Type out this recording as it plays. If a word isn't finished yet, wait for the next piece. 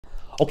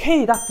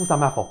Okay, let's do some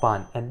math for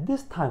fun, and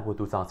this time we'll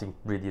do something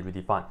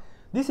really fun.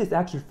 This is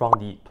actually from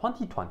the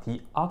 2020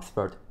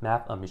 Oxford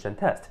Math Admission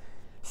Test.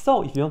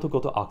 So if you want to go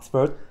to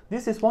Oxford,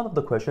 this is one of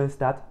the questions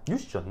that you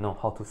should know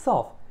how to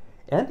solve.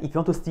 And if you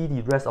want to see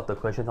the rest of the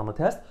questions on the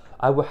test,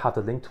 I will have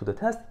the link to the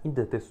test in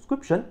the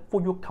description for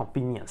your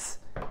convenience.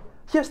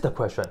 Here's the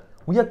question.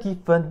 We are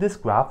given this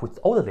graph with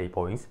all the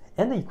labelings,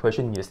 and the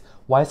equation is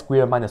y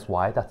squared minus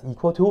y that's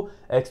equal to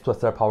x to the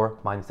third power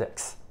minus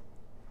x.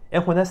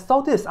 And when I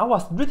saw this, I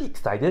was really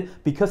excited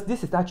because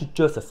this is actually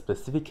just a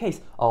specific case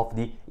of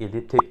the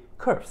elliptic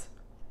curves.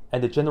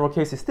 And the general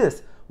case is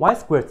this: y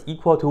squared is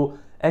equal to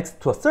x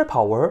to the third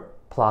power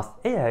plus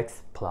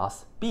ax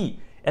plus b.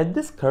 And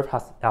this curve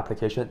has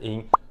application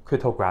in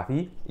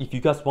cryptography. If you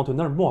guys want to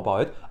learn more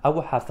about it, I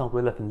will have some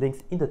relevant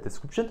links in the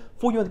description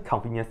for your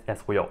convenience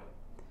as well.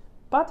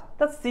 But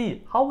let's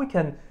see how we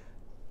can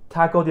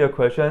tackle their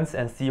questions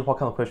and see what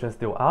kind of questions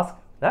they will ask.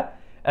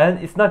 And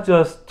it's not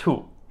just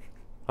two,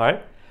 all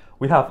right?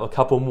 We have a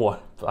couple more,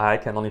 but I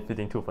can only fit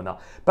in two for now.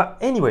 But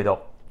anyway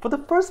though, for the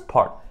first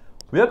part,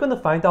 we are going to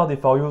find out the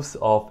values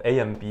of a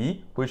and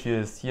b, which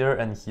is here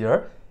and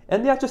here.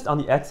 And they are just on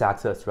the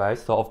x-axis, right?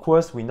 So of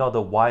course, we know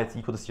that y is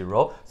equal to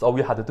 0. So all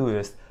we have to do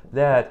is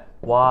let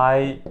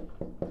y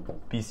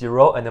be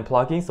 0 and then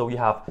plug in. So we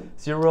have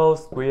 0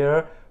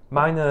 squared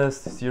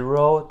minus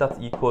 0, that's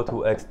equal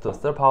to x to the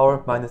third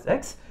power minus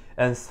x.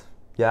 And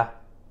yeah,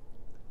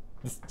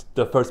 this is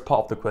the first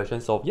part of the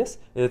question. So yes,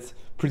 it's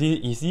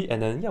pretty easy.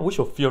 And then yeah, we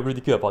should feel really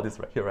good about this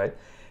right here, right?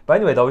 But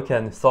anyway, though, we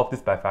can solve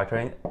this by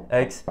factoring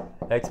x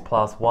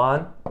plus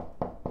 1,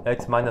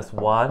 x minus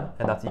 1,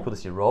 and that's equal to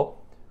 0.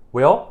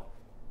 Well,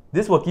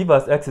 this will give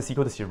us x is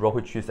equal to 0,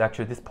 which is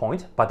actually this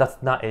point, but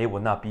that's not a,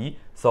 will not b.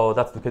 So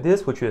let's look at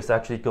this, which is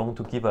actually going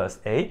to give us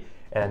a,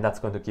 and that's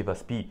going to give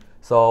us b.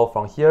 So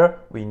from here,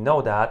 we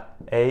know that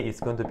a is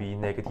going to be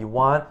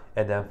 -1,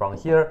 and then from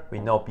here, we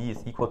know b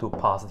is equal to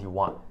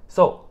 +1.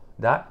 So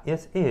that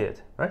is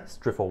it, right?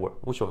 Straightforward.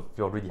 We should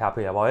feel really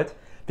happy about it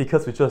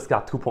because we just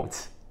got 2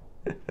 points.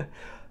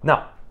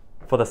 Now,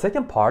 for the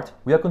second part,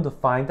 we are going to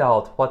find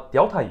out what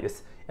delta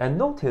is. And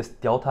notice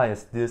delta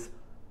is this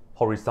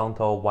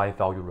horizontal y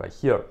value right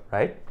here,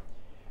 right?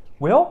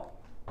 Well,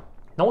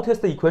 notice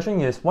the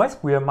equation is y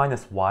squared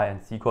minus y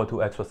and is equal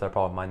to x to the third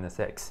power minus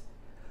x.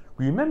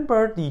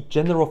 Remember the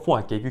general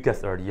form I gave you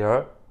guys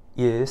earlier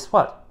is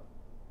what?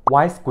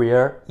 Y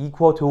squared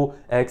equal to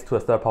x to the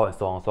third power and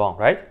so on,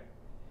 right?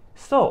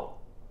 So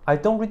I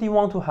don't really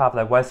want to have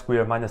like y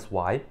squared minus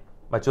y.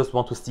 I just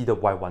want to see the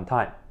y one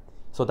time.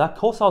 So that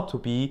calls out to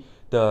be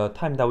the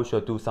time that we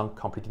should do some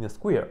completing the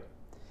square.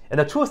 And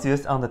the truth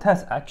is, on the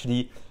test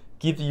actually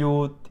give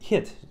you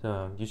hint,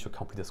 you should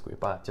complete the square,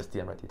 but I just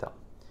didn't write it down.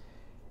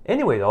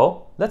 Anyway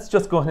though, let's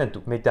just go ahead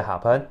and make that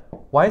happen.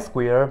 Y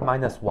squared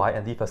minus y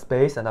and leave a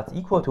space, and that's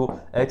equal to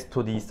x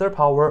to the third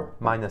power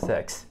minus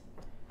x.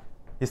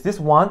 Is this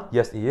 1?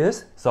 Yes, it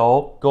is.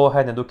 So go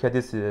ahead and look at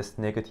this is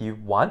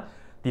 -1.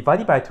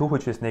 Divided by 2,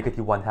 which is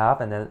 -1/2,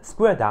 and then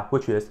square that,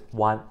 which is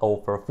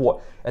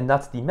 1/4. And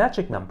that's the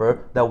magic number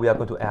that we are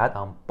going to add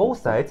on both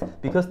sides,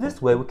 because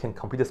this way we can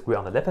complete the square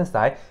on the left-hand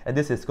side, and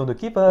this is going to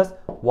give us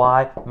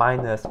y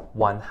minus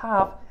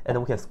 1/2, and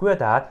then we can square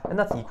that, and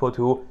that's equal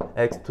to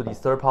x to the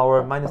third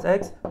power minus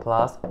x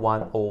plus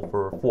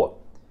 1/4.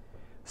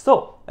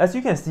 So, as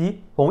you can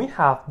see, when we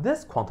have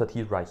this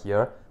quantity right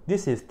here,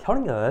 this is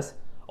telling us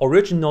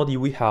originally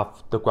we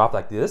have the graph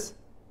like this,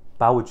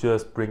 but we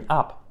just bring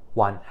up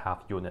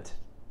 1/2 unit.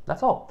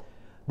 That's all.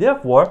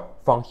 Therefore,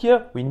 from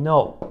here, we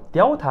know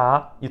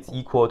delta is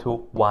equal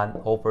to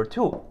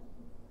 1/2.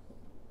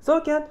 So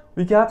again,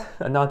 we got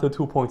another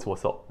 2 points or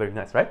so. Very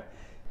nice, right?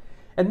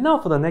 And now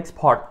for the next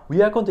part,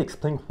 we are going to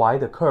explain why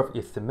the curve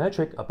is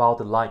symmetric about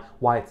the line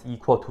y is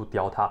equal to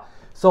delta.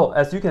 So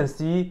as you can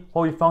see,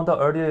 what we found out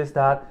earlier is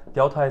that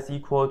delta is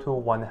equal to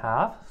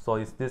 1/2. So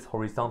it's this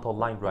horizontal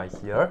line right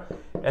here.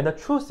 And the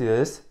truth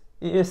is,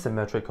 it is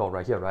symmetrical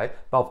right here, right?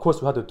 But of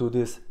course, we have to do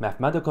this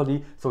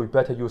mathematically, so we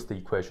better use the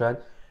equation.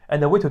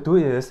 And the way to do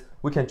it is,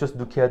 we can just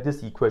look at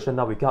this equation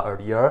that we got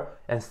earlier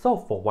and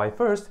solve for y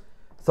first.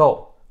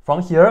 So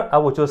from here, I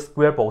will just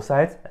square both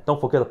sides.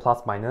 Don't forget the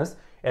plus minus,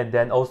 and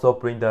then also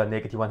bring the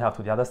 -1/2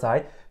 to the other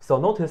side. So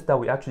notice that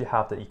we actually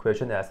have the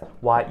equation as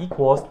y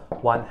equals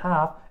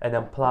 1/2, and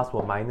then plus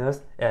or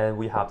minus, and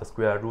we have the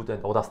square root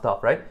and all that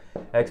stuff, right?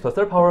 X to the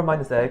third power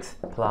minus x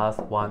plus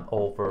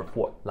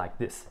 1/4, like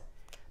this.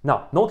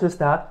 Now, notice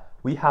that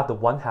we have the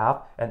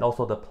 1/2 and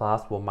also the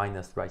plus or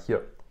minus right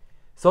here.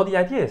 So the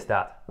idea is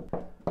that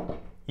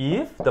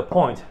if the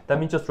point, let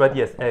me just write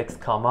it as x,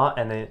 comma,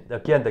 and then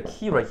again, the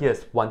key right here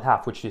is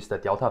 1/2, which is the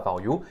delta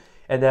value.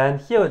 And then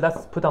here,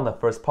 let's put down the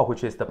first part,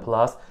 which is the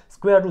plus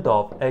square root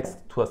of x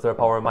to the third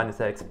power minus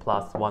x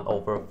plus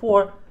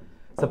 1/4.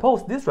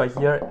 Suppose this right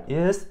here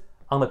is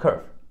on the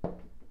curve.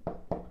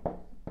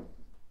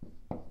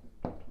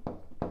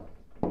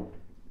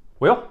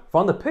 Well,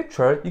 from the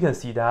picture, you can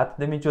see that.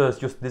 Let me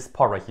just use this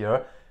part right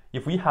here.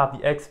 If we have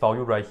the x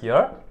value right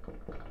here,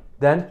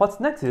 then what's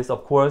next is,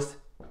 of course,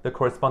 the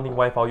corresponding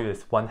y value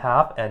is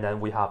 1/2, and then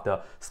we have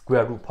the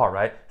square root part,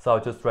 right? So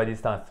I'll just write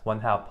this down as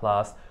 1/2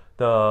 plus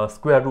the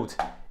square root.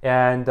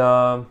 And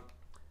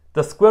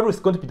the square root is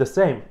going to be the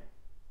same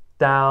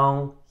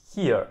down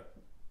here,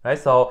 right?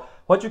 So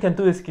what you can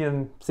do is you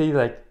can say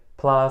like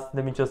plus,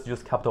 let me just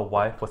use capital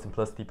Y for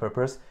simplicity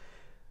purpose.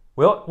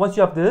 Well, once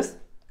you have this,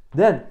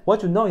 then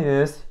what you know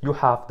is you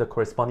have the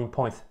corresponding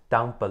points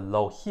down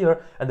below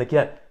here. And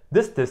again,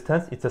 this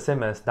distance is the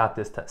same as that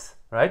distance,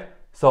 right?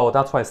 So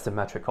that's why it's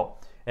symmetrical.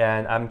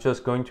 And I'm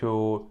just going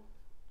to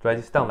write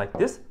this down like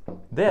this.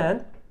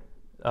 Then,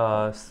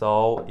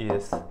 so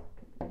is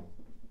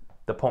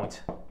the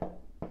point.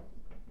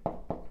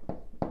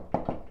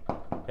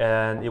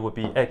 And it would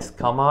be x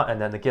comma, and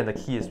then again the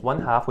key is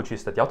 1/2, which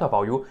is the delta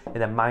value, and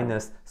then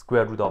minus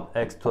square root of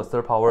x to the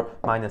third power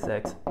minus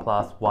x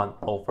plus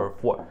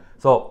 1/4.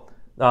 So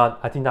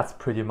I think that's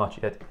pretty much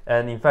it.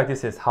 And in fact,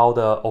 this is how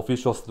the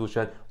official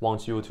solution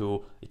wants you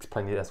to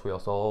explain it as well.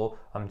 So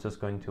I'm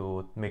just going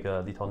to make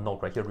a little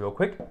note right here real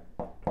quick.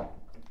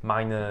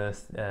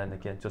 Minus, and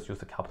again, just use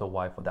the capital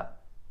Y for that.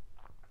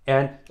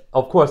 And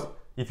of course,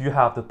 if you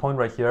have the point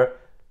right here,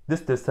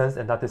 this distance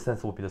and that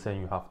distance will be the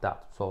same, you have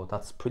that. So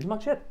that's pretty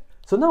much it.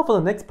 So now for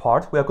the next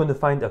part, we are going to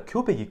find a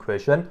cubic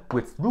equation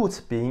with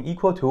roots being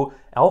equal to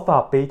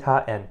alpha,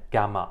 beta, and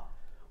gamma.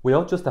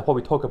 Well, just like what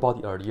we talked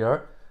about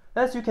earlier,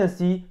 as you can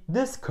see,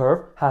 this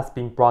curve has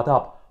been brought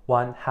up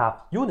 1/2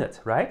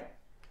 unit, right?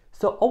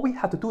 So all we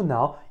have to do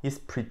now is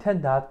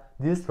pretend that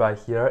this right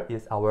here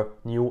is our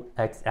new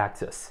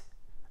x-axis.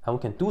 And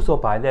we can do so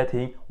by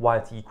letting y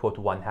is equal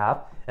to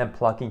 1/2 and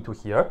plug into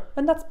here,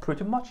 and that's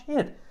pretty much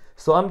it.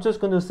 So I'm just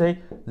going to say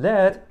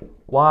let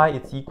y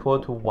is equal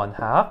to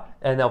 1/2,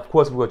 and of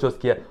course we'll just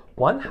get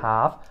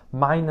 1/2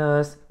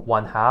 minus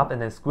 1/2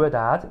 and then square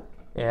that,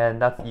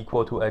 and that's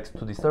equal to x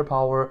to the third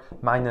power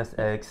minus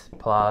x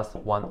plus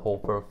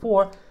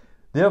 1/4.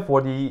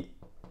 Therefore the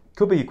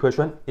cubic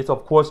equation is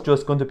of course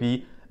just going to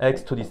be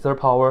x to the third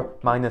power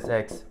minus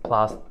x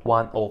plus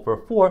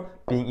 1/4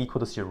 being equal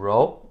to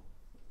 0.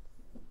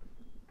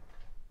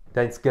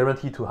 Then it's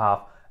guaranteed to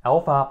have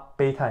alpha,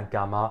 beta, and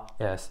gamma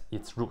as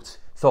its roots.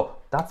 So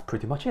that's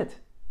pretty much it.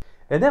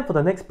 And then for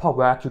the next part,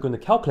 we're actually going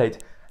to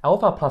calculate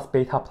alpha plus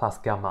beta plus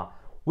gamma.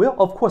 Well,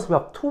 of course, we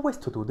have two ways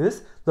to do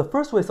this. The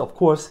first way is, of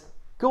course,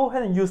 go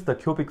ahead and use the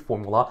cubic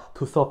formula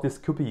to solve this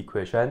cubic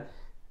equation,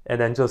 and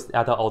then just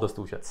add up all the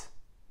solutions.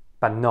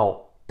 But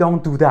no,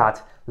 don't do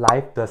that.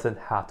 Life doesn't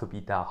have to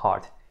be that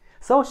hard.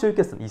 So I'll show you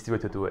guys an easy way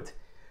to do it.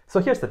 So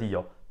here's the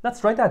deal.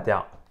 Let's write that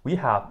down. We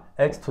have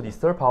x to the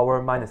third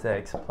power minus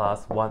x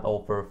plus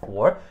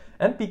 1/4.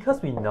 And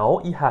because we know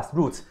it has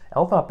roots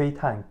alpha,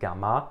 beta, and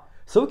gamma,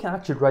 so we can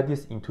actually write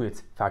this into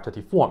its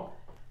factorial form.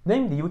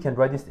 Namely, we can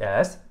write this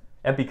as,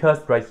 and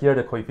because right here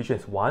the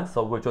coefficient is 1,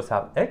 so we'll just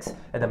have x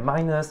and then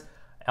minus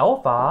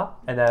alpha,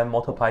 and then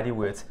multiply it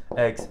with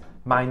x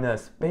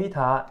minus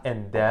beta,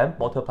 and then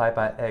multiply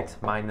by x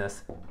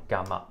minus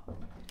gamma.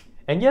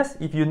 And yes,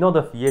 if you know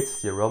the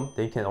Fiet's theorem,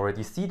 then you can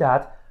already see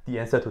that the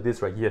answer to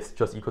this right here is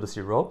just equal to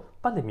 0,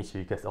 but let me show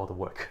you guys all the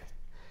work.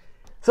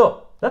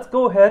 So let's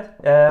go ahead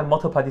and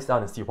multiply this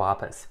out and see what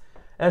happens.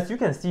 As you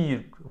can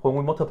see, when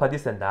we multiply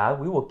this and that,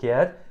 we will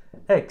get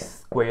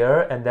x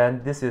squared, and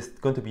then this is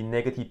going to be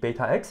negative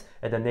beta x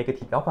and then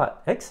negative alpha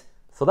x.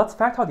 So let's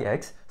factor the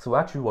x, so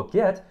actually we'll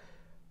get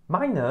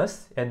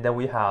minus, and then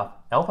we have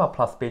alpha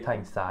plus beta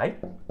inside,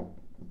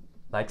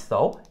 like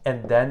so,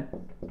 and then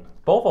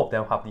both of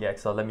them have the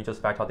x, so let me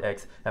just factor the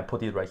x and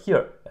put it right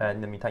here. And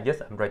in the meantime,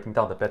 yes, I'm writing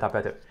down the beta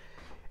better.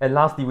 And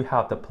lastly, we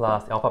have the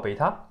plus alpha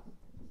beta.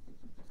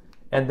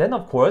 And then,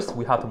 of course,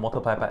 we have to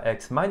multiply by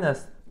x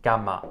minus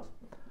gamma.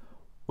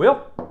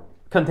 Well,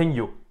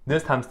 continue.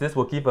 This times this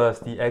will give us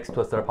the x to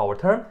a third power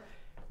term.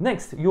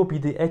 Next, it will be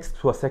the x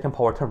to a second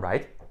power term,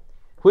 right?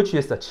 Which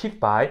is achieved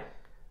by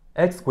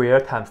x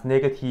squared times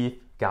negative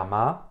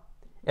gamma.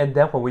 And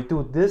then when we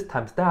do this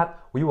times that,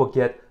 we will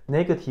get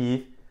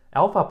negative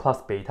alpha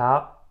plus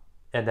beta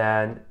and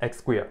then x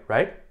squared,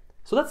 right?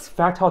 So let's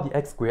factor out the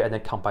x squared and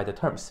then combine the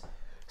terms.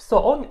 So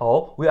all in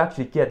all, we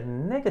actually get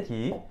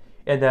negative,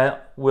 and then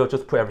we'll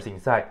just put everything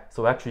inside.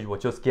 So actually we'll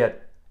just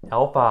get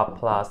alpha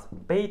plus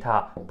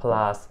beta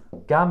plus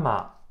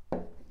gamma.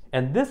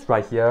 And this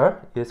right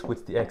here is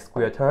with the x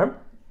squared term.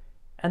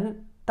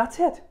 And that's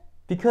it.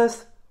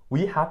 Because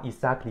we have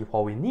exactly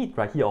what we need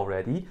right here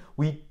already.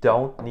 We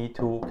don't need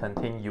to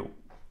continue.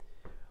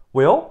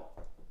 Well,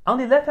 on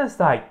the left hand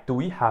side, do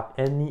we have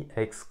any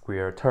x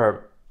squared term?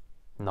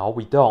 No,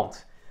 we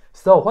don't.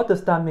 So what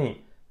does that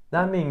mean?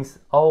 That means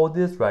all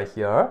this right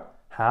here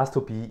has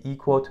to be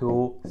equal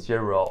to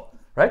 0,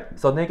 right?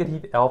 So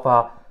negative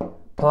alpha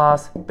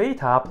plus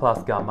beta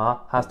plus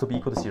gamma has to be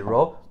equal to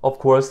 0. Of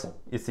course,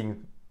 it's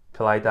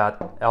implied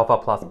that alpha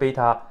plus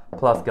beta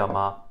plus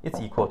gamma is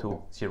equal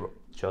to 0,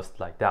 just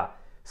like that.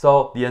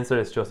 So the answer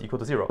is just equal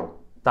to 0.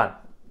 Done.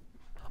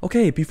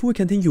 Okay, before we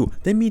continue,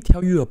 let me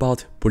tell you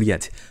about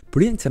Brilliant.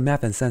 Brilliant is a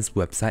math and science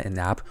website and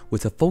app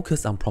with a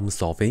focus on problem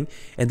solving,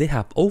 and they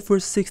have over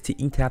 60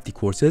 interactive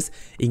courses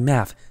in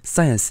math,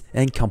 science,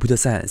 and computer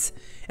science.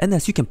 And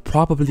as you can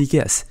probably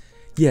guess,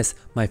 Yes,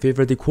 my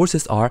favorite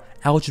courses are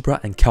algebra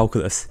and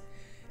calculus.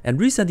 And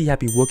recently I've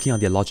been working on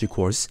their logic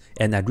course,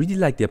 and I really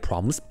like their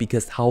problems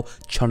because how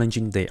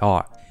challenging they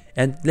are.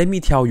 And let me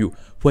tell you,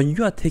 when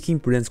you are taking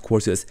Brilliant's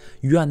courses,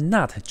 you are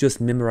not just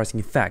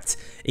memorizing facts.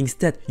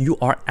 Instead, you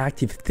are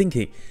active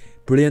thinking.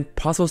 Brilliant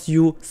puzzles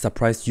you,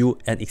 surprises you,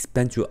 and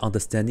expands your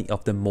understanding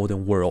of the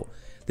modern world.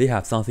 They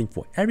have something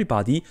for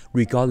everybody,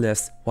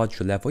 regardless what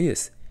your level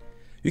is.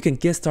 You can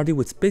get started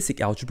with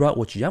basic algebra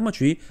or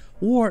geometry,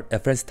 or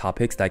advanced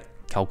topics like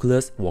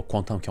calculus or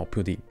quantum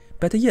computing.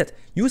 Better yet,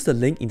 use the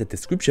link in the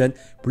description,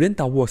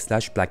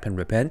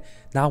 brilliant.work/blackpenrepent.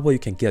 That way you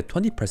can get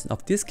 20%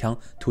 off discount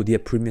to their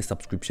premium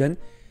subscription.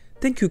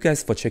 Thank you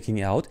guys for checking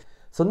it out.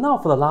 So now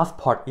for the last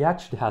part, it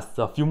actually has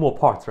a few more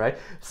parts, right?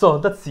 So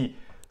let's see.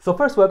 So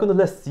first we're going to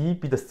let C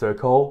be the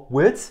circle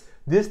with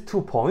these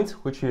 2 points,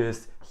 which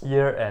is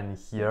here and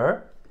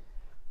here,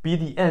 be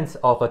the ends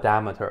of a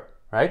diameter,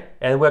 right?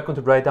 And we're going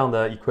to write down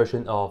the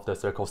equation of the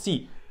circle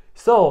C.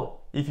 So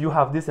if you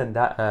have this and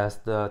that as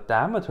the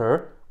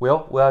diameter,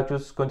 well, we're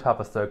just going to have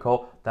a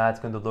circle that's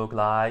going to look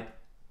like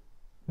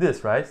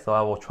this, right? So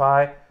I will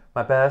try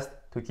my best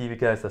to give you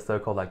guys a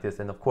circle like this.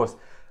 And of course,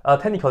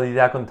 technically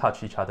they're going to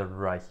touch each other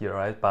right here,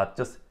 right? But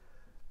just,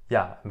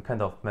 yeah, I'm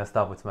kind of messed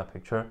up with my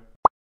picture.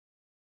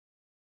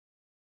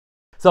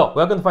 So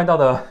we're going to find out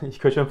the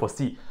equation for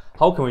C.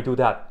 How can we do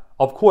that?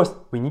 Of course,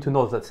 we need to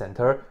know the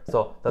center.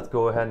 So let's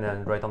go ahead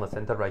and write down the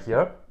center right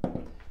here.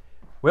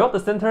 Well, the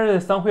center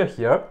is somewhere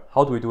here.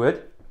 How do we do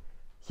it?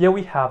 Here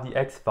we have the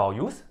x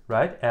values,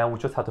 right? And we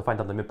just have to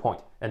find out the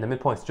midpoint. And the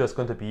midpoint is just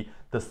going to be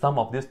the sum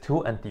of these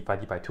two and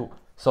divided by 2.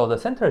 So the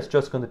center is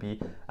just going to be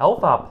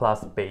alpha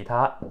plus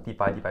beta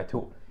divided by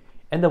 2.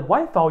 And the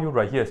y value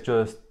right here is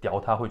just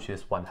delta, which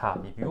is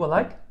 1/2, if you would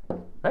like,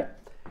 right?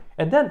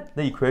 And then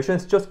the equation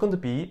is just going to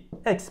be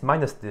x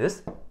minus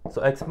this.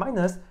 So x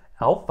minus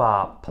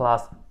alpha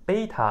plus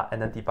beta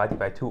and then divided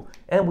by 2.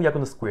 And we are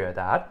going to square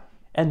that.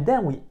 And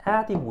then we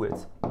add it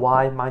with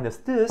y minus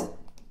this.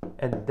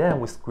 And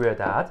then we square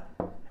that.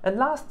 And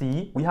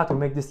lastly, we have to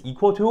make this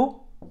equal to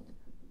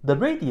the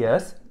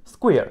radius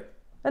squared.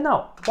 And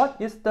now, what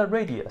is the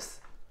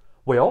radius?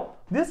 Well,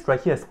 this right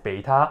here is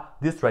beta,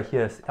 this right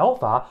here is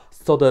alpha,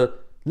 so the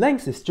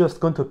length is just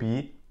going to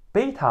be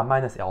beta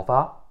minus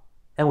alpha,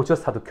 and we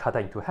just have to cut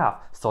that into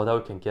half so that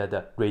we can get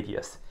the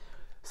radius.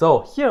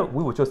 So here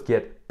we will just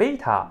get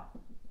beta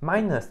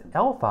minus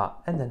alpha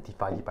and then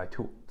divided by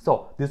 2.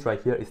 So this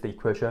right here is the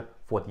equation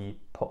for the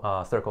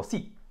circle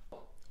C.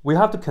 We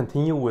have to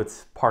continue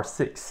with part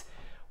 6.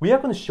 We are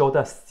going to show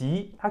that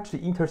C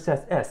actually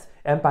intersects S,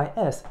 and by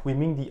S we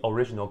mean the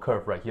original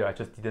curve right here. I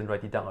just didn't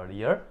write it down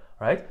earlier,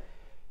 right?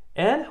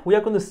 And we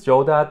are going to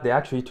show that they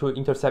actually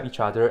intersect each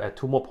other at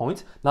 2 more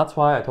points. That's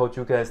why I told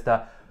you guys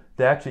that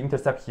they actually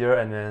intersect here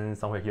and then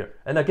somewhere here.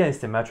 And again, it's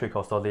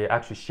symmetrical, so they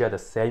actually share the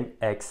same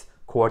x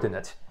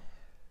coordinate.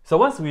 So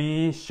once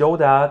we show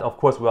that, of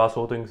course, we're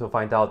also going to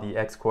find out the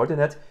x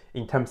coordinate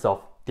in terms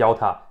of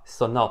delta.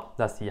 So now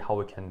let's see how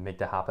we can make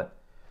that happen.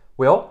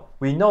 Well,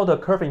 we know the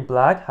curve in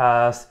black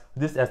has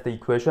this as the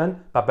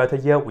equation, but better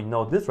yet, we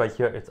know this right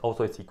here is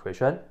also its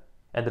equation.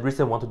 And the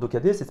reason I want to look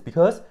at this is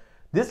because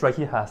this right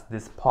here has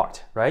this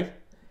part, right?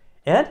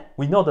 And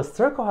we know the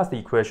circle has the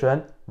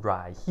equation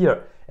right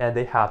here, and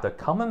they have the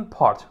common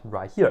part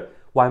right here,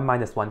 y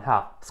minus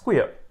 1/2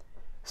 squared.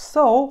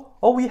 So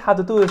all we have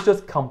to do is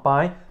just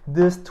combine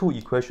these 2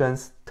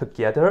 equations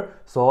together.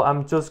 So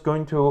I'm just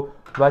going to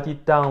write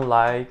it down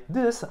like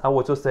this. I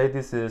will just say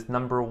this is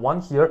number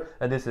 1 here,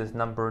 and this is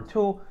number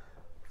 2.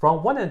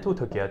 From 1 and 2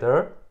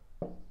 together,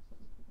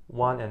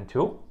 1 and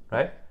 2,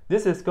 right?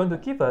 This is going to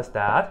give us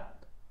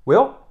that,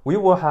 well, we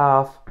will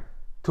have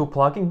to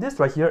plug in this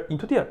right here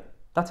into there.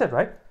 That's it,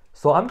 right?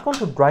 So I'm going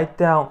to write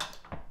down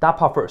that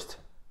part first.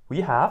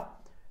 We have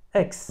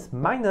x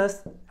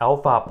minus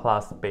alpha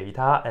plus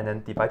beta and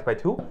then divided by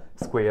 2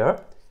 square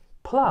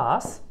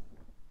plus,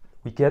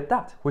 we get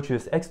that, which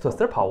is x to the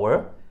 3rd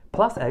power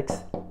plus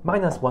x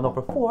minus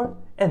 1/4,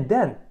 and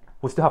then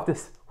we still have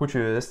this, which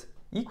is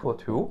equal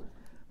to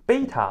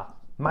beta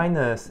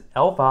minus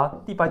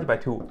alpha divided by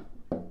 2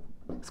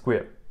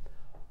 squared.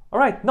 All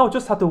right, now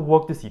just have to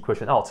work this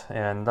equation out,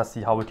 and let's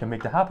see how we can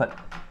make that happen.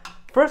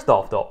 First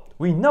off though,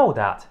 we know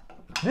that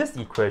this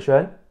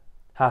equation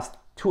has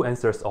 2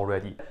 answers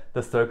already.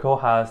 The circle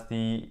has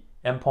the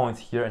endpoints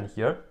here and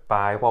here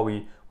by what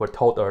we were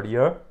told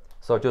earlier.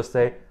 So just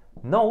say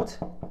note,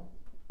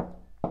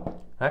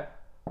 right?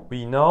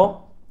 We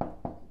know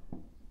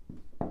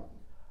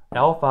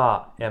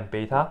alpha and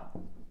beta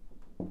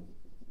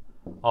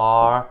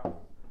are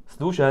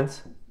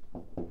solutions.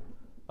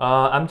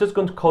 I'm just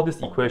going to call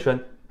this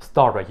equation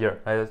star right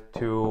here, right?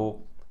 To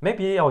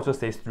maybe I'll just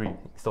say 3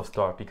 instead of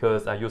star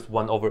because I used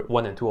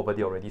 1 and 2 over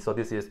there already. So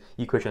this is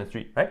equation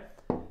 3, right?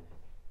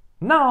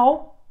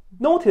 Now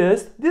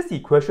notice this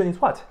equation is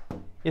what?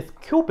 It's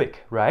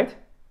cubic, right?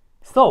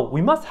 So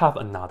we must have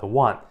another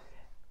one.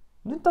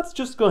 Let's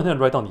just go ahead and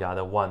write down the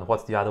other one.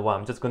 What's the other one?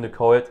 I'm just going to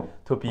call it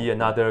to be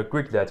another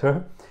Greek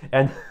letter.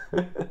 And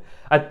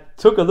I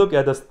took a look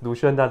at the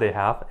solution that they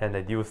have and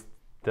I used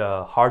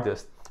the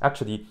hardest.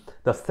 Actually,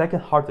 the second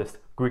hardest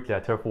Greek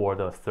letter for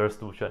the third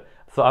solution.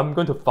 So I'm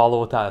going to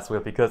follow that as well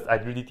because I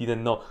really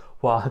didn't know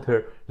what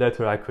other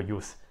letter I could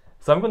use.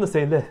 So I'm going to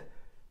say let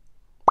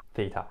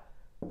theta,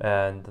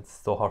 and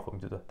it's so hard for me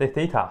to do. Let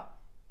theta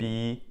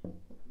be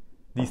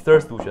the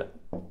third solution.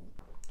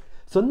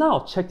 So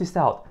now check this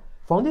out.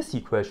 From this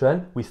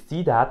equation, we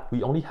see that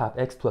we only have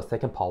x to the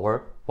second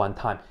power one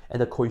time,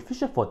 and the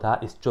coefficient for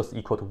that is just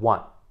equal to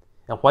 1.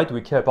 And why do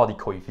we care about the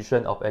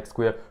coefficient of x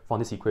squared from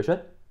this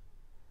equation?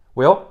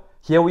 Well,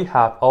 here we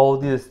have all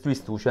these three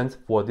solutions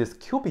for this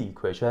cubic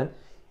equation,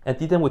 and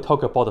didn't we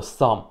talk about the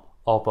sum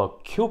of a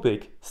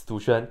cubic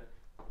solution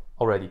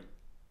already,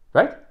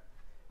 right?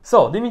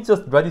 So let me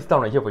just write this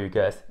down right here for you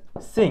guys.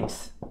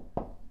 Since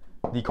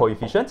the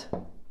coefficient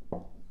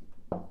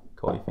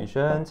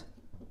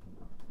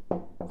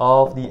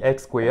of the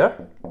x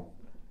squared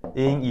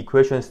in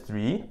equation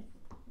 3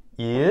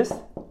 is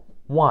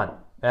 1.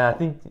 And I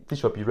think this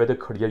should be rather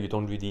clear. You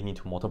don't really need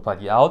to multiply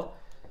it out.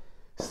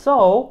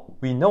 So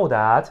we know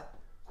that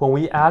when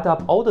we add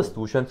up all the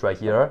solutions right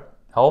here,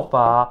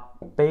 alpha,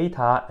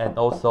 beta, and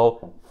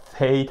also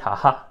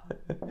theta,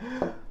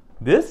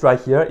 this right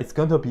here is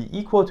going to be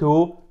equal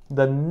to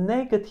the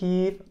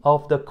negative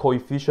of the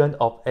coefficient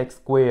of x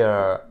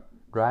squared,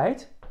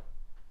 right?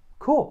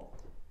 Cool.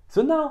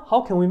 So now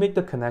how can we make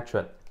the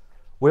connection?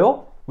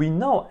 Well, we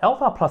know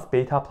alpha plus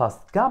beta plus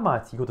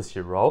gamma is equal to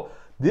 0.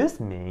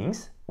 This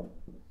means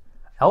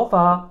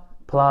alpha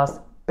plus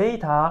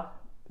beta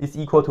is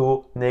equal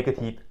to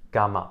negative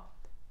gamma.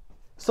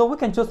 So we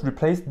can just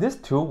replace this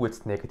 2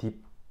 with negative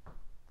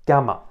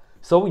gamma.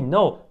 So we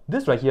know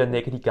this right here,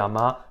 negative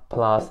gamma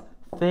plus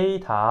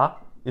theta,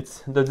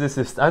 this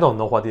is, I don't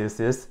know what this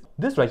is.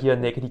 This right here,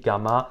 negative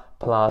gamma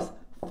plus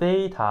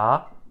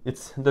theta,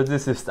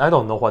 this is, I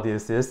don't know what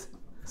this is.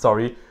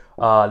 Sorry,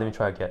 let me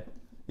try again.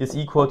 It's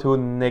equal to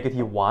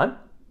negative 1.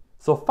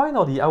 So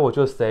finally, I will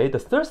just say the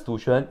third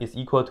solution is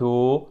equal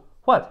to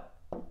what?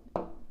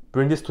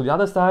 Bring this to the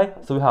other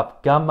side, so we have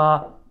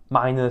gamma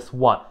minus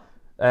 1.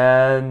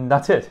 And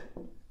that's it.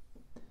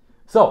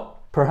 So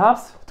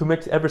perhaps to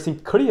make everything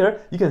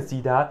clear, you can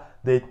see that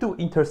they do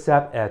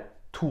intercept at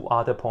 2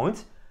 other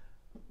points,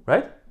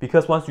 right?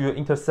 Because once you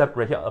intercept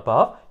right here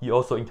above, you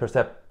also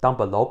intercept down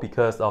below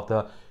because of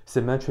the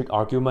symmetric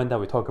argument that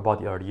we talked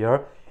about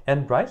earlier.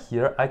 And right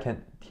here, I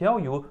can tell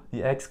you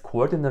the x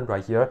coordinate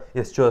right here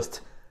is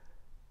just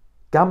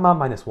gamma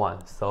minus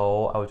 1.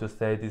 So I will just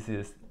say this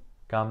is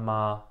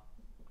gamma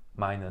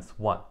minus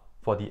 1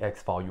 for the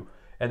x value.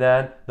 And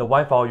then the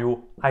y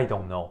value, I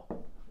don't know.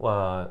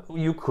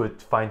 You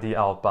could find it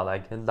out, but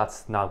like,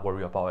 let's not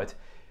worry about it.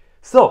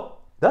 So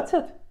that's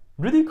it.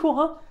 Really cool,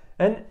 huh?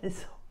 And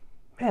it's,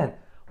 man,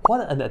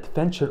 what an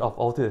adventure of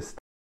all this.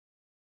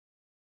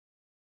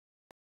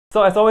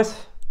 So as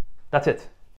always, that's it.